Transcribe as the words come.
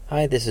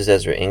Hi, this is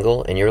Ezra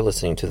Engel, and you're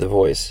listening to The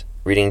Voice,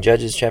 reading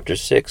Judges chapter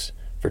 6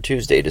 for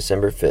Tuesday,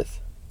 December 5th.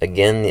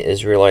 Again the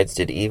Israelites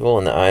did evil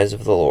in the eyes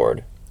of the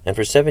Lord, and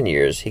for 7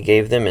 years he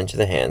gave them into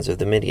the hands of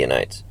the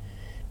Midianites.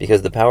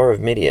 Because the power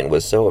of Midian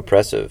was so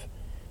oppressive,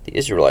 the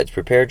Israelites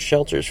prepared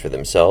shelters for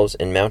themselves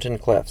in mountain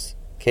clefts,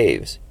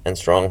 caves, and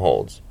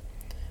strongholds.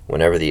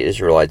 Whenever the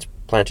Israelites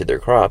planted their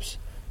crops,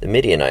 the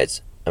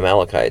Midianites,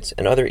 Amalekites,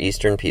 and other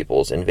eastern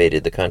peoples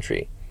invaded the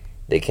country.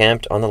 They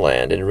camped on the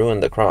land and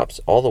ruined the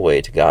crops all the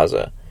way to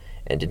Gaza,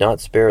 and did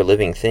not spare a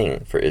living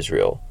thing for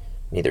Israel,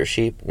 neither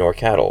sheep, nor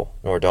cattle,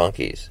 nor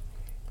donkeys.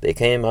 They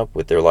came up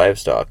with their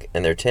livestock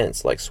and their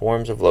tents like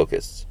swarms of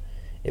locusts.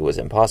 It was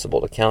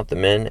impossible to count the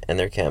men and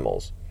their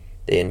camels.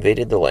 They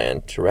invaded the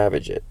land to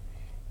ravage it.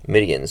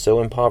 Midian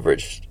so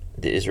impoverished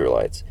the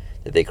Israelites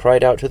that they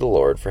cried out to the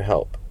Lord for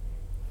help.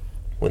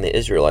 When the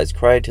Israelites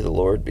cried to the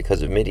Lord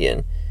because of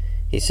Midian,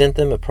 he sent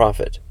them a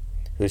prophet,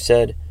 who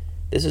said,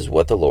 "This is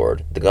what the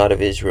Lord, the God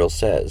of Israel,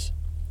 says.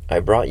 I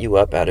brought you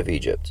up out of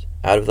Egypt,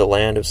 out of the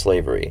land of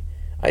slavery.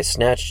 I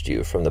snatched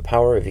you from the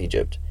power of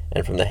Egypt,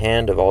 and from the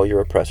hand of all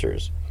your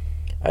oppressors.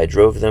 I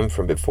drove them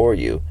from before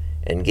you,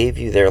 and gave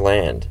you their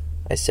land.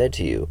 I said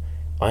to you,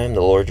 I am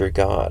the Lord your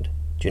God.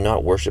 Do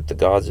not worship the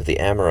gods of the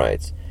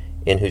Amorites,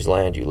 in whose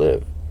land you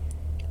live.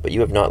 But you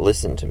have not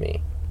listened to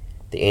me."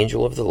 The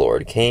angel of the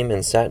Lord came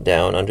and sat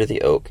down under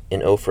the oak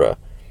in Ophrah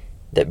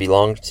that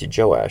belonged to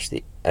Joash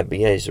the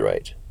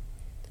Abiezrite,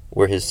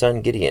 where his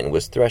son Gideon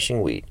was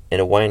threshing wheat in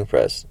a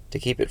winepress to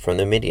keep it from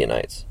the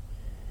Midianites.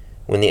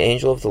 When the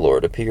angel of the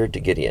Lord appeared to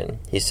Gideon,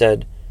 he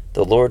said,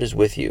 "The Lord is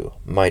with you,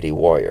 mighty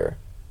warrior."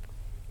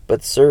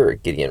 "But sir,"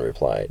 Gideon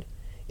replied,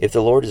 "if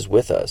the Lord is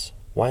with us,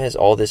 why has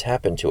all this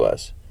happened to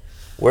us?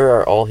 Where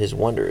are all his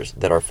wonders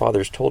that our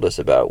fathers told us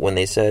about when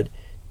they said,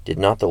 'Did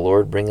not the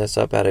Lord bring us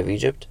up out of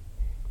Egypt?'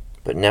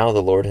 But now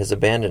the Lord has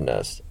abandoned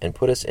us and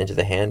put us into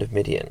the hand of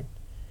Midian."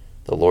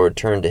 The Lord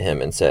turned to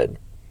him and said,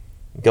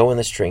 "Go in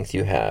the strength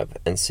you have,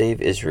 and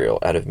save Israel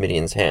out of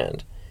Midian's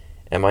hand.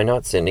 Am I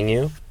not sending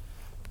you?"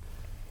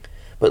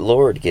 "But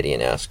Lord," Gideon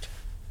asked,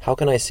 "how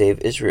can I save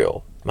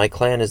Israel? My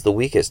clan is the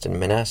weakest in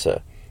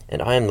Manasseh,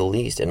 and I am the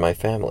least in my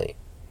family."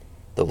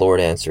 The Lord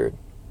answered,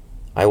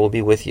 "I will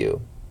be with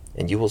you,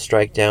 and you will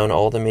strike down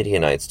all the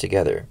Midianites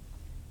together."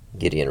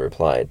 Gideon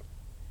replied,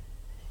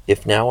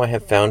 "If now I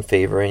have found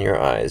favor in your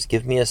eyes,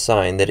 give me a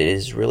sign that it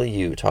is really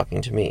you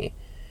talking to me.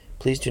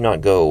 Please do not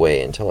go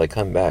away until I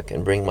come back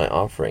and bring my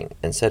offering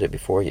and set it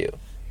before you."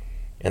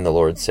 And the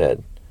Lord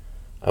said,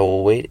 "I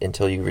will wait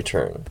until you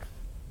return."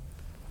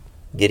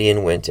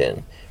 Gideon went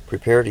in,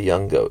 prepared a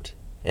young goat,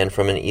 and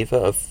from an ephah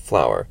of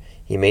flour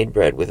he made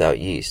bread without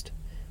yeast,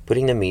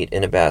 putting the meat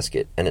in a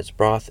basket and its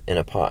broth in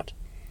a pot.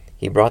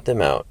 He brought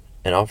them out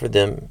and offered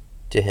them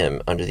to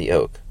him under the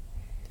oak.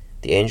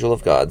 The angel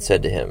of God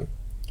said to him,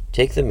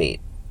 "Take the meat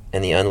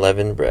and the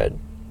unleavened bread,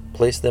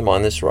 place them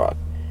on this rock,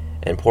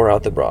 and pour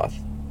out the broth."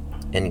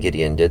 And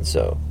Gideon did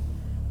so.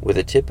 With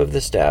the tip of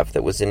the staff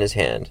that was in his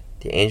hand,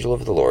 the angel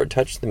of the Lord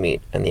touched the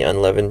meat and the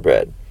unleavened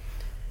bread.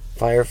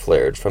 Fire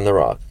flared from the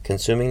rock,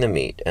 consuming the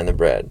meat and the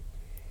bread,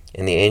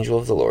 and the angel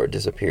of the Lord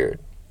disappeared.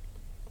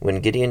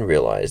 When Gideon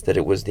realized that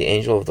it was the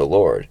angel of the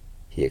Lord,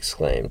 he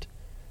exclaimed,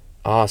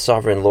 "Ah,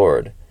 sovereign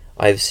Lord,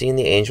 I have seen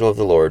the angel of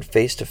the Lord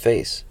face to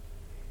face."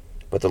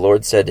 But the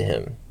Lord said to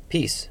him,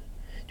 "Peace,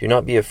 do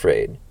not be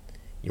afraid.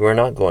 You are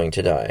not going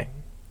to die."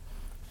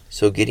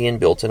 So Gideon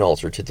built an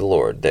altar to the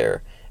Lord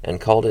there, and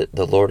called it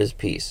 "The Lord is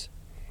Peace."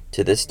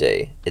 To this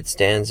day it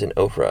stands in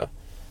Ophrah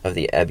of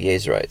the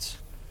Abiezrites.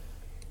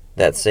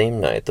 That same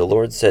night the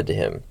Lord said to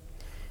him,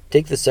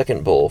 "Take the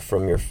second bull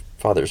from your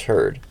father's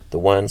herd, the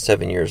one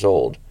 7 years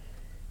old.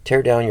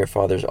 Tear down your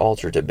father's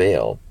altar to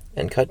Baal,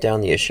 and cut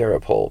down the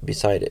Asherah pole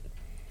beside it.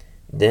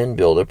 Then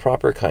build a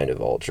proper kind of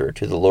altar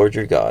to the Lord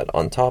your God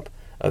on top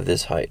of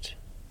this height.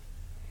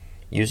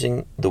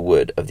 Using the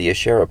wood of the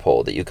Asherah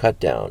pole that you cut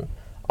down,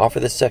 offer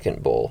the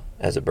second bull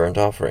as a burnt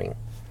offering."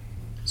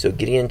 So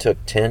Gideon took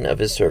 10 of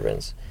his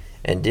servants,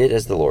 and did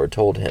as the Lord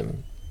told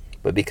him.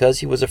 But because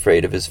he was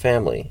afraid of his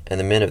family and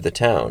the men of the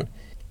town,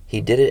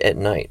 he did it at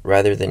night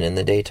rather than in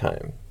the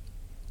daytime.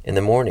 In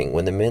the morning,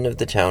 when the men of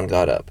the town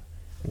got up,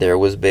 there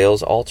was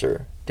Baal's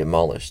altar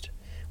demolished,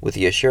 with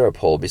the Asherah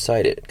pole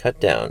beside it cut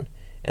down,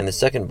 and the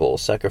second bull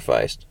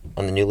sacrificed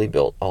on the newly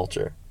built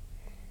altar.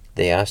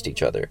 They asked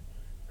each other,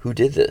 "Who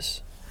did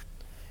this?"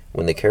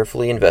 When they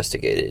carefully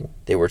investigated,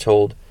 they were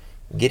told,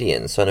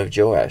 "Gideon, son of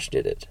Joash,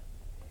 did it."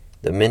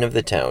 The men of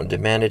the town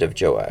demanded of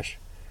Joash,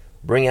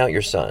 "Bring out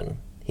your son.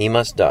 He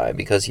must die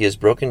because he has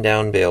broken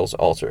down Baal's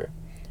altar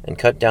and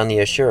cut down the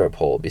Asherah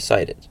pole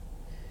beside it."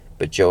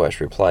 But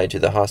Joash replied to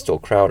the hostile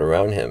crowd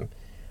around him,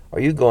 "Are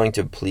you going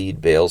to plead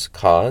Baal's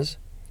cause?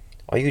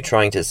 Are you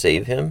trying to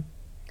save him?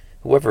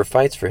 Whoever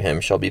fights for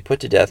him shall be put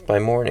to death by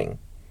morning.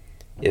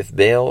 If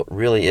Baal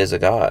really is a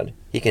god,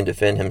 he can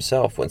defend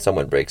himself when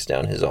someone breaks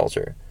down his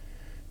altar."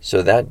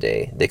 So that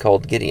day they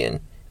called Gideon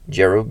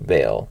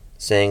Jerubbaal,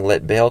 saying,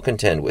 "Let Baal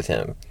contend with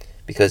him,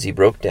 because he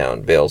broke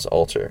down Baal's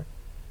altar."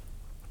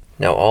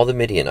 Now all the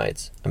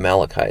Midianites,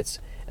 Amalekites,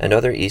 and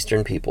other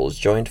eastern peoples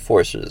joined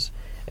forces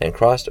and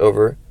crossed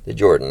over the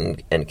Jordan,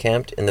 and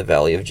camped in the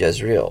valley of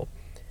Jezreel.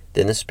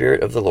 Then the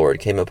Spirit of the Lord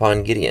came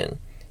upon Gideon,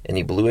 and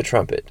he blew a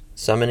trumpet,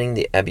 summoning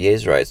the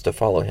Abiezrites to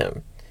follow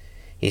him.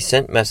 He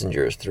sent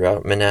messengers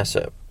throughout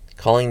Manasseh,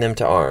 calling them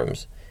to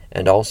arms,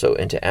 and also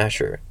into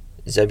Asher,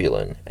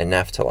 Zebulun, and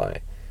Naphtali,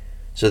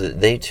 so that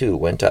they too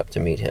went up to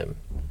meet him.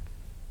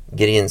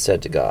 Gideon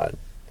said to God,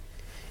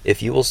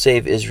 "If you will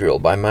save Israel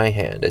by my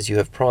hand, as you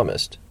have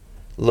promised,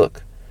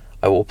 look,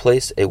 I will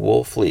place a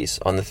wool fleece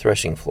on the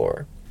threshing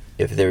floor.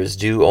 If there is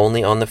dew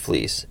only on the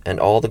fleece, and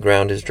all the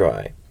ground is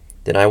dry,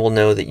 then I will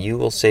know that you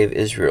will save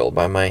Israel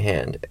by my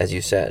hand, as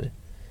you said."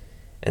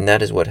 And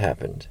that is what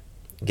happened.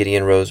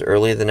 Gideon rose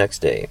early the next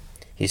day.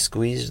 He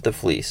squeezed the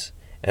fleece,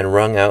 and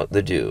wrung out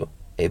the dew,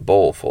 a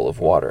bowl full of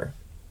water.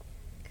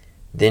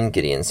 Then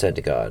Gideon said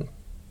to God,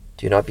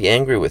 "Do not be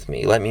angry with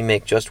me. Let me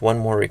make just one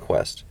more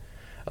request.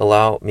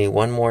 Allow me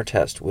one more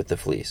test with the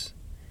fleece.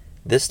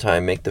 This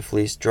time make the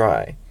fleece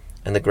dry,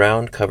 and the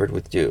ground covered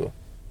with dew."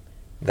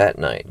 That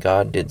night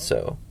God did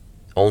so.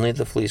 Only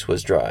the fleece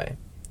was dry.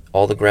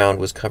 All the ground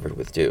was covered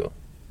with dew.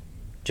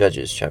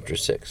 Judges chapter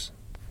 6.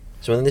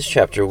 So in this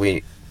chapter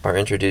we are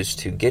introduced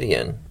to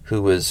Gideon,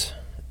 who was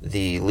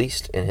the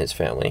least in his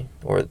family,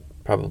 or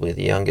probably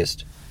the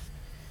youngest,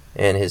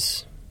 and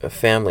his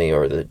family,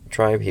 or the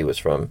tribe he was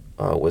from,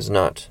 was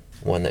not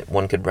one that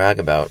one could brag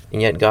about.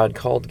 And yet God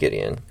called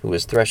Gideon, who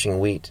was threshing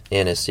wheat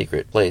in a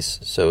secret place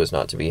so as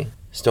not to be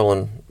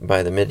stolen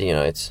by the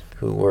Midianites,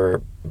 who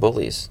were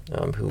bullies,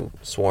 who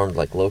swarmed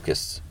like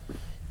locusts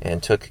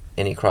and took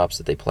any crops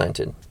that they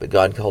planted. But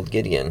God called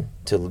Gideon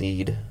to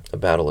lead a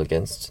battle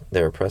against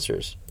their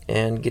oppressors.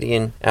 And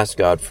Gideon asked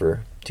God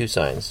for two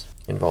signs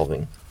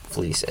involving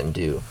fleece and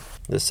dew.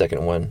 The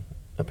second one,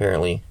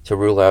 apparently, to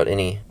rule out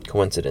any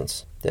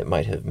coincidence that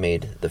might have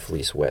made the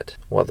fleece wet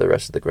while the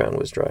rest of the ground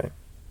was dry.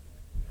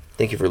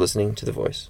 Thank you for listening to The Voice.